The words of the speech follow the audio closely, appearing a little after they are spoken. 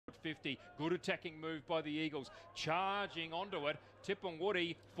50. Good attacking move by the Eagles. Charging onto it.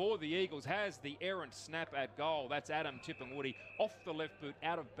 Tipungwuti for the Eagles has the errant snap at goal. That's Adam Tipungwuti off the left boot,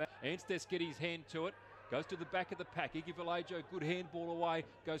 out of back. Anstess get his hand to it. Goes to the back of the pack. Iggy Vallejo, good handball away.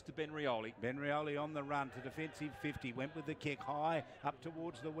 Goes to Ben Rioli. Ben Rioli on the run to defensive 50. Went with the kick high up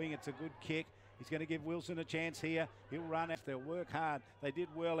towards the wing. It's a good kick. He's going to give Wilson a chance here. He'll run. They'll work hard. They did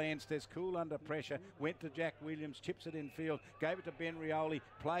well, Anstess. Cool under pressure. Went to Jack Williams. Chips it in field. Gave it to Ben Rioli.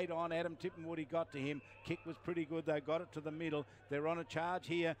 Played on. Adam Tipungwuti got to him. Kick was pretty good. They got it to the middle. They're on a charge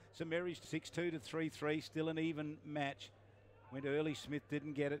here. St Mary's 6-2 to 3-3. Still an even match. Went early, Smith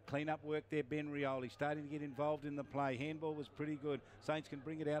didn't get it. Clean up work there, Ben Rioli starting to get involved in the play. Handball was pretty good. Saints can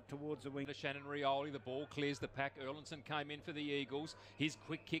bring it out towards the wing. Shannon Rioli, the ball clears the pack. Erlinson came in for the Eagles. His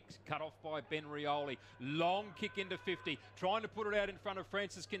quick kick cut off by Ben Rioli. Long kick into 50. Trying to put it out in front of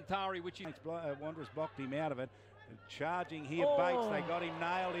Francis Quintari, which is... Wanderers blocked him out of it. Charging here, Bates. They got him,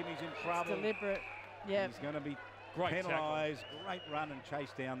 nailed him. He's in trouble. It's deliberate. Yeah. He's going to be great penalised. Great run and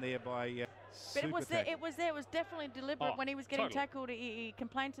chase down there by... But it was there. It was definitely deliberate. When he was getting tackled, he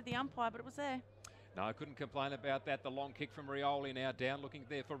complained to the umpire, but it was there. No, I couldn't complain about that. The long kick from Rioli now down, looking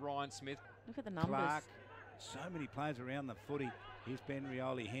there for Ryan Smith. Look at the numbers. Clark, so many players around the footy. Here's Ben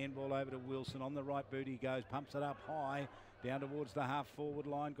Rioli, handball over to Wilson. On the right boot he goes, pumps it up high, down towards the half-forward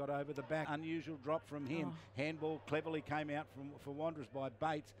line, got over the back. Unusual drop from him. Handball cleverly came out for Wanderers by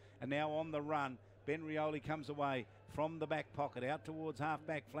Bates, and now on the run. Ben Rioli comes away from the back pocket, out towards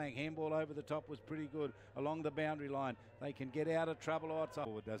half-back flank. Handball over the top was pretty good along the boundary line. They can get out of trouble outside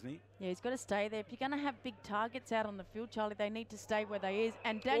forward, doesn't he? Yeah, he's got to stay there. If you're going to have big targets out on the field, Charlie, they need to stay where they is.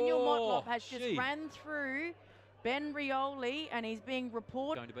 And Daniel Motlop has just ran through Ben Rioli, and he's being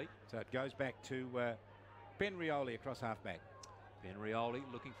reported. Going to be. So it goes back to Ben Rioli across half-back. Ben Rioli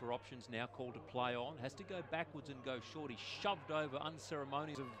looking for options now, called to play on. Has to go backwards and go short. He's shoved over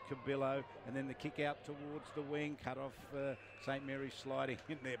unceremonious. Of Cabillo, and then the kick out towards the wing, cut off St Mary's sliding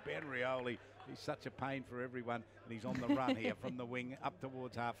in there. Ben Rioli, he's such a pain for everyone, and he's on the run here from the wing up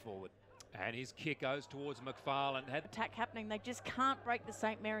towards half forward. And his kick goes towards McFarlane. Had attack happening. They just can't break the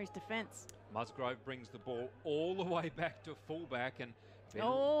St Mary's defence. Musgrove brings the ball all the way back to fullback, and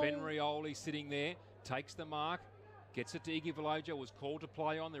Ben Rioli sitting there, takes the mark. Gets it to Iggy Vallejo, was called to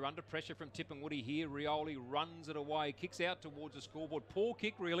play on. They're under pressure from Tipungwuti here. Rioli runs it away, kicks out towards the scoreboard. Poor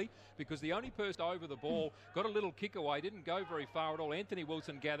kick, really, because the only person over the ball got a little kick away, didn't go very far at all. Anthony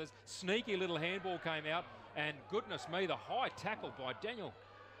Wilson gathers. Sneaky little handball came out, and goodness me, the high tackle by Daniel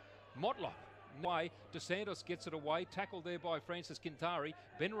Motlop. DeSantos gets it away, tackled there by Francis Quintari.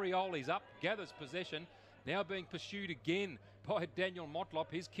 Ben Rioli's up, gathers possession. Now being pursued again by Daniel Motlop.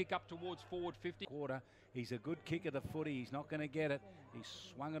 His kick up towards forward 50. Quarter. He's a good kick of the footy. He's not going to get it. He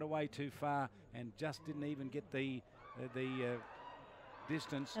swung it away too far and just didn't even get the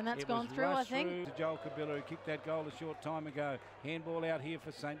distance. And that's gone through, I think. To Joel Cabillo, who kicked that goal a short time ago. Handball out here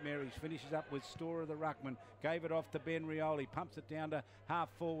for St Mary's. Finishes up with Storer, the ruckman. Gave it off to Ben Rioli. Pumps it down to half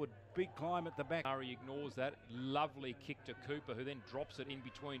forward. Big climb at the back. Murray ignores that. Lovely kick to Cooper, who then drops it in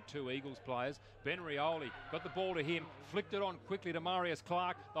between two Eagles players. Ben Rioli got the ball to him. Flicked it on quickly to Marius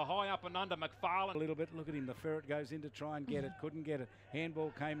Clark. The high up and under McFarlane. A little bit. Look at him. The ferret goes in to try and get it. Couldn't get it.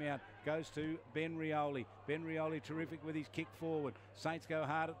 Handball came out. Goes to Ben Rioli. Ben Rioli terrific with his kick forward. Saints go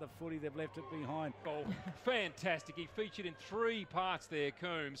hard at the footy. They've left it behind. Oh, fantastic. He featured in 3 parts there,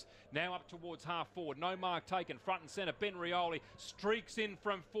 Coombs. Now up towards half forward. No mark taken. Front and centre. Ben Rioli streaks in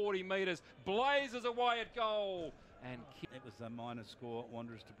from 40 metres. Blazes away at goal. And it was a minor score.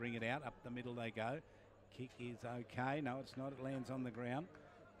 Wanderers to bring it out. Up the middle they go. Kick is okay. No, it's not. It lands on the ground.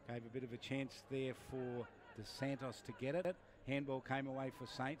 Gave a bit of a chance there for DeSantos to get it. Handball came away for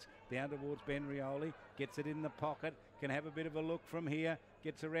Saints. Down towards Ben Rioli. Gets it in the pocket. Can have a bit of a look from here.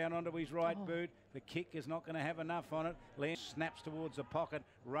 Gets around onto his right boot. The kick is not going to have enough on it. Lands, snaps towards the pocket.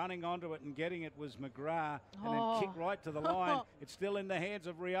 Running onto it and getting it was McGrath. And then kick right to the line. It's still in the hands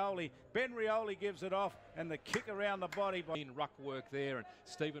of Rioli. Ben Rioli gives it off. And the kick around the body. In ruck work there. And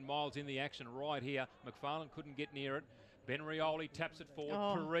Stephen Miles in the action right here. McFarlane couldn't get near it. Ben Rioli taps it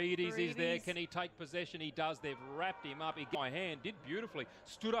forward. Paredes is there. Can he take possession? He does. They've wrapped him up. He got my hand. Did beautifully.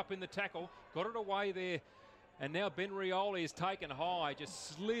 Stood up in the tackle. Got it away there. And now Ben Rioli is taken high.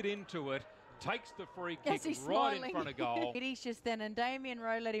 Just slid into it. Takes the free kick right in front of goal. He's just then. And Damien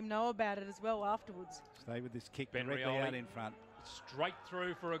Rowe let him know about it as well afterwards. Stay with this kick directly out in front. Straight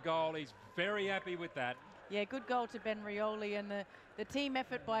through for a goal. He's very happy with that. Yeah, good goal to Ben Rioli. And the team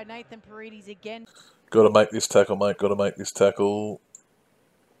effort by Nathan Paredes again. Got to make this tackle, mate. Got to make this tackle.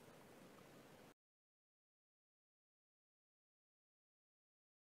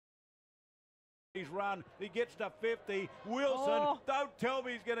 He's run. He gets to 50. Wilson, don't tell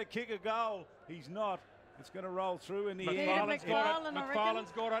me he's going to kick a goal. He's not. It's going to roll through in the air. McFarlane's got it.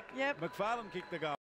 McFarlane's got it. Yep. McFarlane kicked the goal.